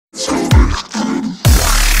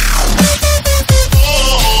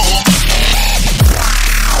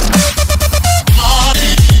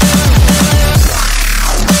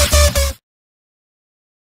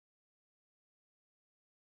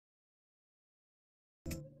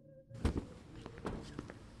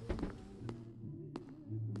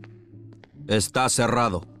Está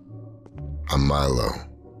cerrado. I'm Milo.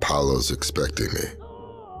 Paulo's expecting me.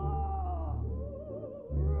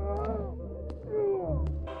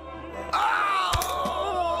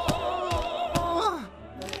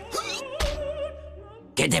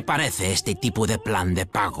 ¿Qué te parece este tipo de plan de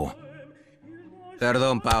pago?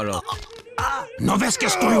 Perdón, Paulo. ¿No ves que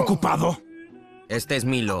estoy ocupado? Este es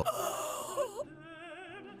Milo.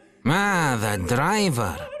 Ah, the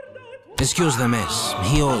driver. Excuse the mess.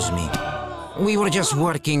 He owes me. We were just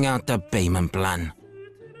working out a payment plan.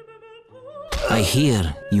 I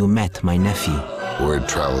hear you met my nephew. Word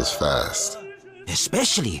travels fast.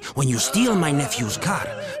 Especially when you steal my nephew's car.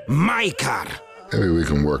 My car! Maybe we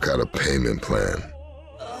can work out a payment plan.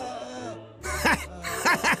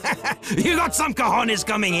 You got some cojones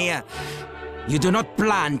coming here. You do not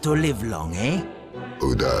plan to live long, eh?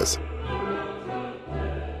 Who does?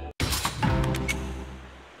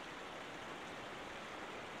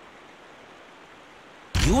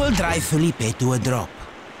 You will drive Felipe to a drop.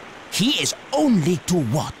 He is only to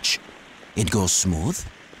watch. It goes smooth.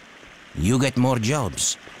 You get more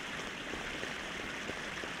jobs.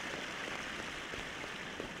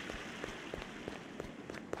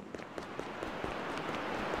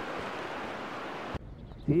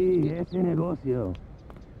 Sí, ese negocio.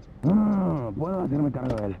 Puedo hacerme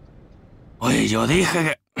cargo de él. Oye, yo dije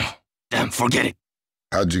que... Damn, forget it.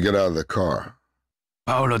 How'd you get out of the car?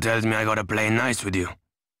 Paulo tells me I gotta play nice with you.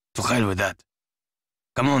 To hell with that.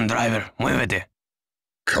 Come on, driver, muévete.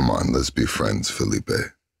 Come on, let's be friends,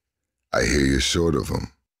 Felipe. I hear you're short of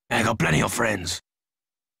them. I got plenty of friends.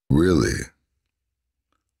 Really?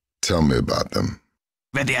 Tell me about them.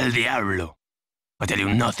 Vete al diablo. I tell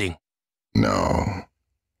you nothing. No.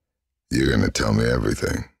 You're gonna tell me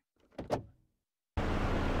everything.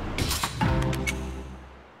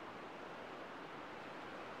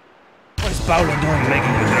 What is Paulo doing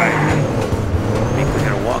making you drive? I think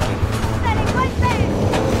we're walking.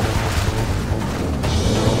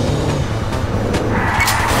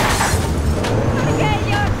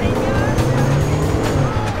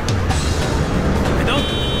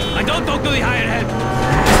 I don't talk to the hired head.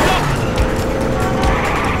 Stop!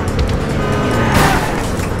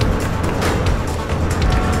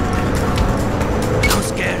 Don't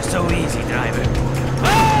scare so easy, driver.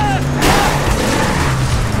 Ah!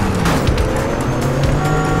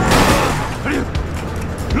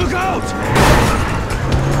 Look out!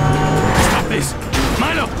 Stop this!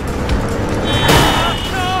 Milo!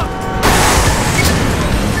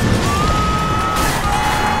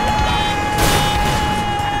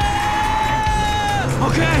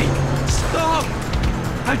 Okay, stop!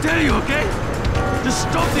 I tell you, okay? Just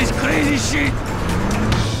stop this crazy shit!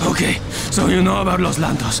 Okay, so you know about Los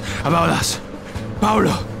Lantos, about us.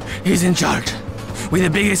 Paulo, he's in charge. We're the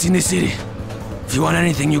biggest in the city. If you want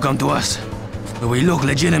anything, you come to us. But we look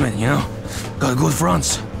legitimate, you know? Got good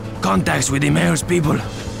fronts, contacts with the mayor's people.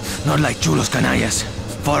 Not like chulos canallas,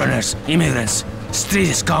 foreigners, immigrants,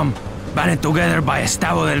 street scum, banded together by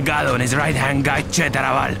Estavo Delgado and his right-hand guy, Che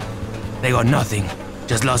Taraval. They got nothing.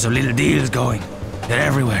 Just lots of little deals going. They're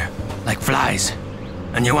everywhere, like flies.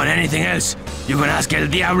 And you want anything else, you can ask El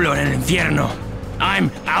Diablo en el Infierno.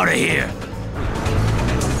 I'm out of here.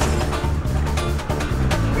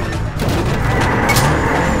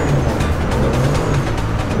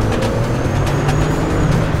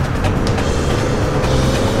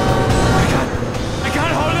 I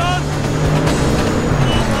can't hold on!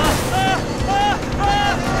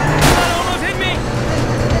 That almost hit me!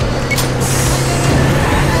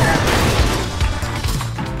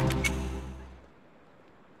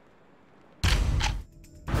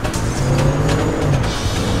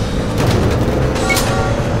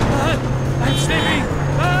 I'm slipping!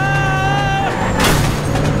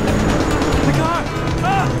 The car!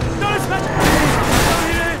 Don't smash! Don't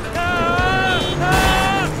hit it!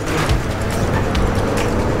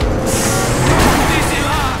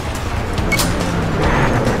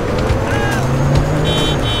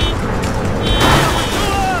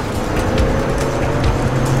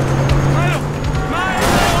 Milo!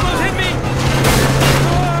 Almost hit me!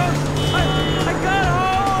 I got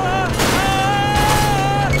hold!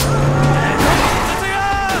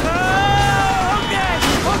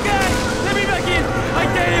 Okay, let me back in. I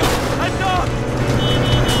tell you, I know.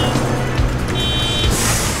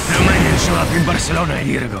 Romanians show up in Barcelona a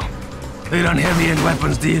year ago. They run heavy-end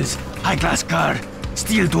weapons deals, high-class car,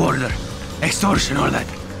 steel to order, extortion, all that.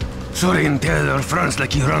 Sorin tells our fronts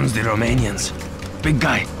like he runs the Romanians. Big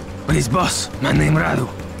guy, but his boss, man named Radu,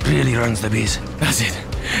 really runs the biz. That's it.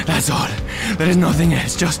 That's all. There is nothing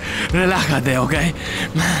else. Just relájate, okay?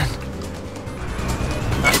 Man.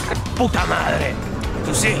 Ay, puta madre.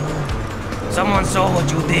 You see? Someone saw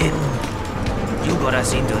what you did. You got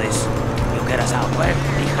us into this. You get us out. Where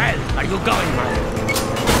the hell are you going, man?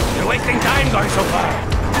 You're wasting time going so far.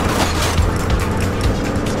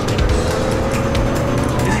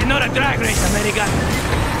 This is not a drag race, America.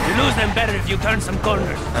 You lose them better if you turn some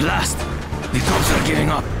corners. At last, the cops are giving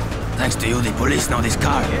up. Thanks to you, the police know this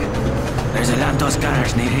car. There's a Lantos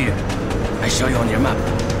garage near here. I show you on your map.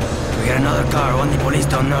 We get another car, one the police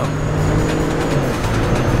don't know.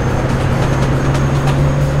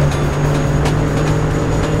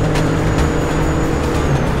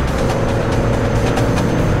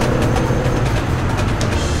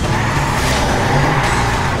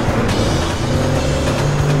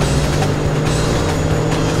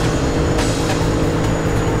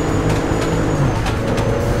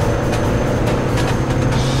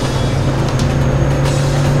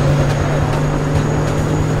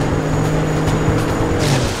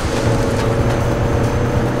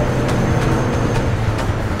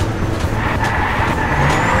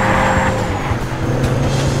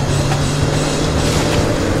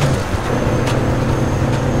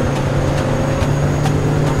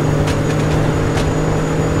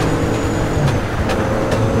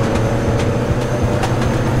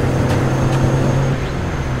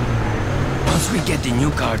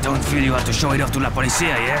 Don't feel you have to show it off to la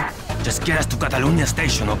policía, yeah? Just get us to Catalunya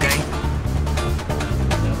station, okay?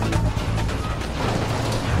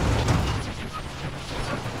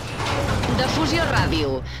 Difusió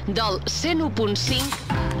ràdio, del 101.5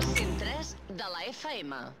 a 103 de la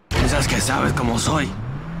FM. ¿Piensas que sabes cómo soy?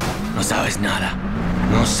 No sabes nada.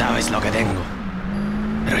 No sabes lo que tengo.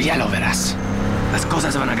 Pero ya lo verás. Las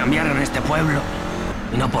cosas van a cambiar en este pueblo.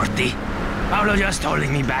 Y no por ti. Pablo just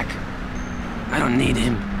holding me back. I don't need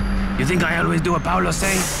him. You think I always do what Pablo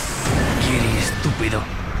say? Kiri, estúpido.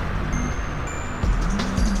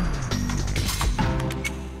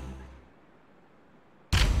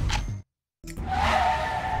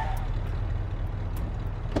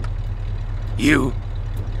 You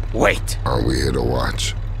wait. Are we here to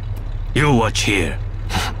watch? You watch here.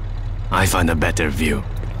 I find a better view.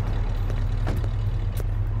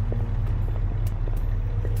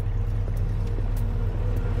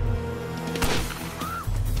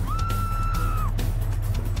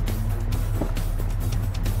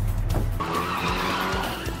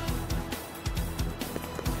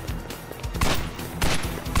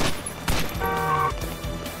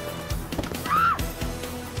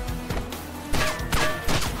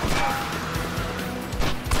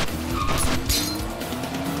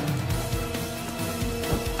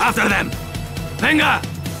 After them! Venga!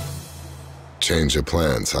 Change your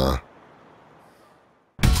plans, huh?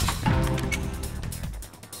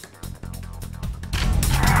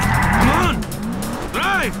 Come on!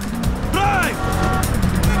 Drive! Drive!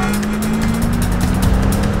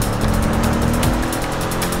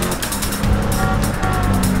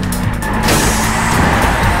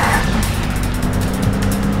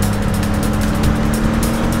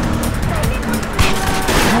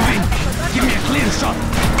 Moving! Give me a clear shot!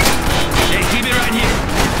 Hey, keep it right here.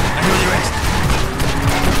 I do the rest.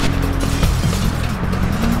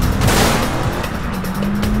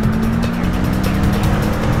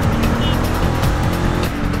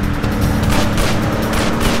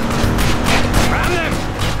 Ram them!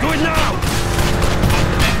 Do it now!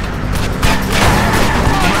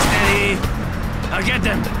 More steady. I'll get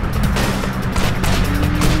them.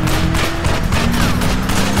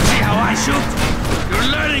 See how I shoot? You're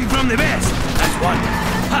learning from the best. That's one.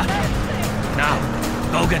 Ha! Now,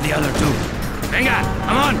 go get the other two. Venga,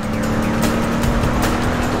 come on!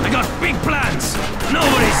 I got big plans!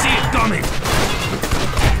 Nobody see it coming!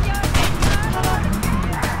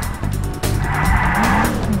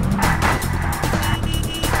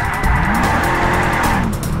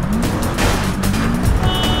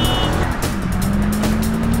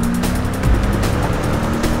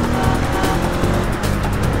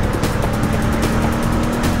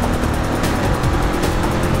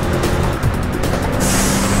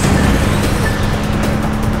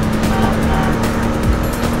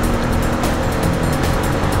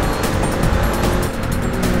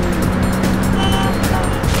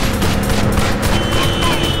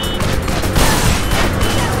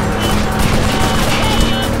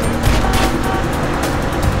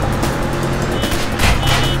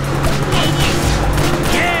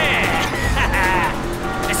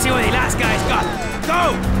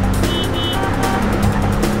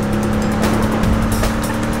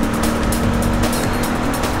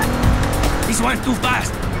 This one's too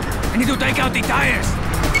fast. I need to take out the tires.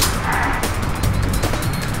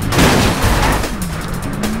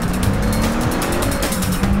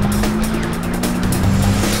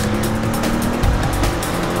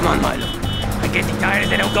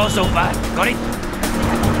 Don't go so fast. Got it?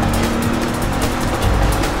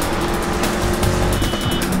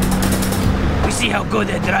 We see how good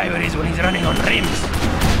that driver is when he's running on rims.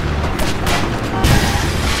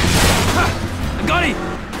 Ha! I got it!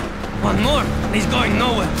 One more, and he's going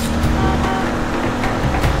nowhere.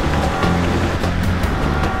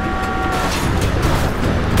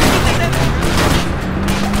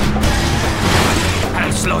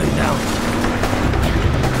 I'll slow him down.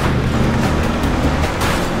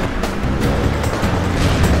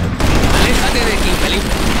 Aléjate de aquí, Felipe.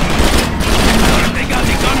 Gonna take out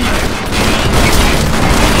the gunman.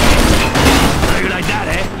 How you like that,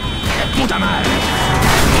 eh? Puta madre.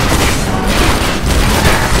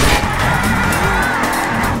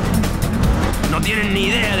 No tienen ni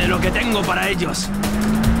idea de lo que tengo para ellos.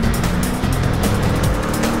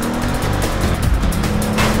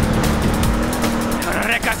 They're gonna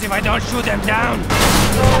wreck us if I don't shoot them down.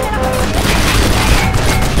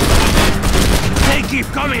 They keep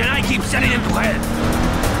coming and I keep sending them to hell.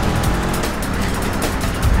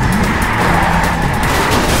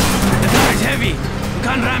 The car is heavy. We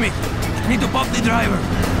can't ram it. I need to pop the driver.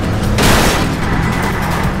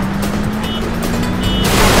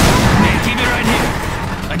 Hey, keep it right here.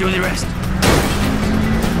 I do the rest.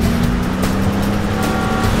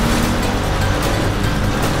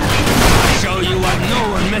 Show you what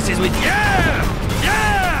no one messes with. Yeah!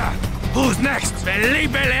 Yeah! Who's next?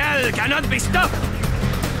 Felipe Leal cannot be stopped.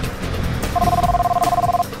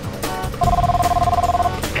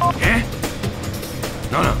 ¿Qué?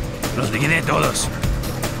 No, no. Los liquidé todos.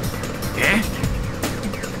 ¿Qué?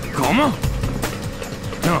 ¿Cómo?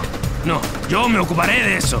 No, no. Yo me ocuparé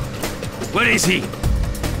de eso. Where is he?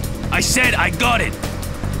 I said I got it.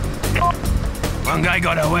 One guy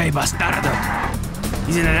got away, bastardo.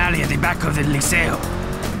 He's in an alley at the back of the Liceo.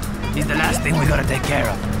 He's the last thing we gotta take care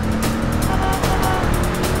of.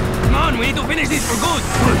 Come on, we need to finish this for good.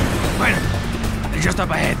 Good. Bueno, they're just up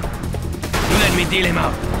ahead. You let me deal him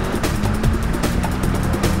out.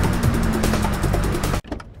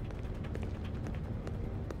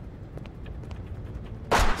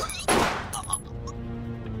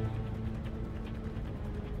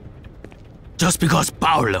 Just because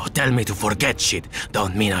Paulo tell me to forget shit,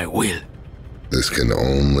 don't mean I will. This can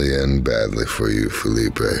only end badly for you,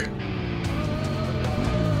 Felipe.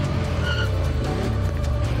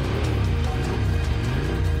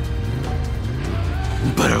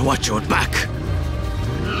 Better watch your back.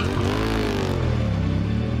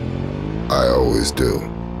 I always do.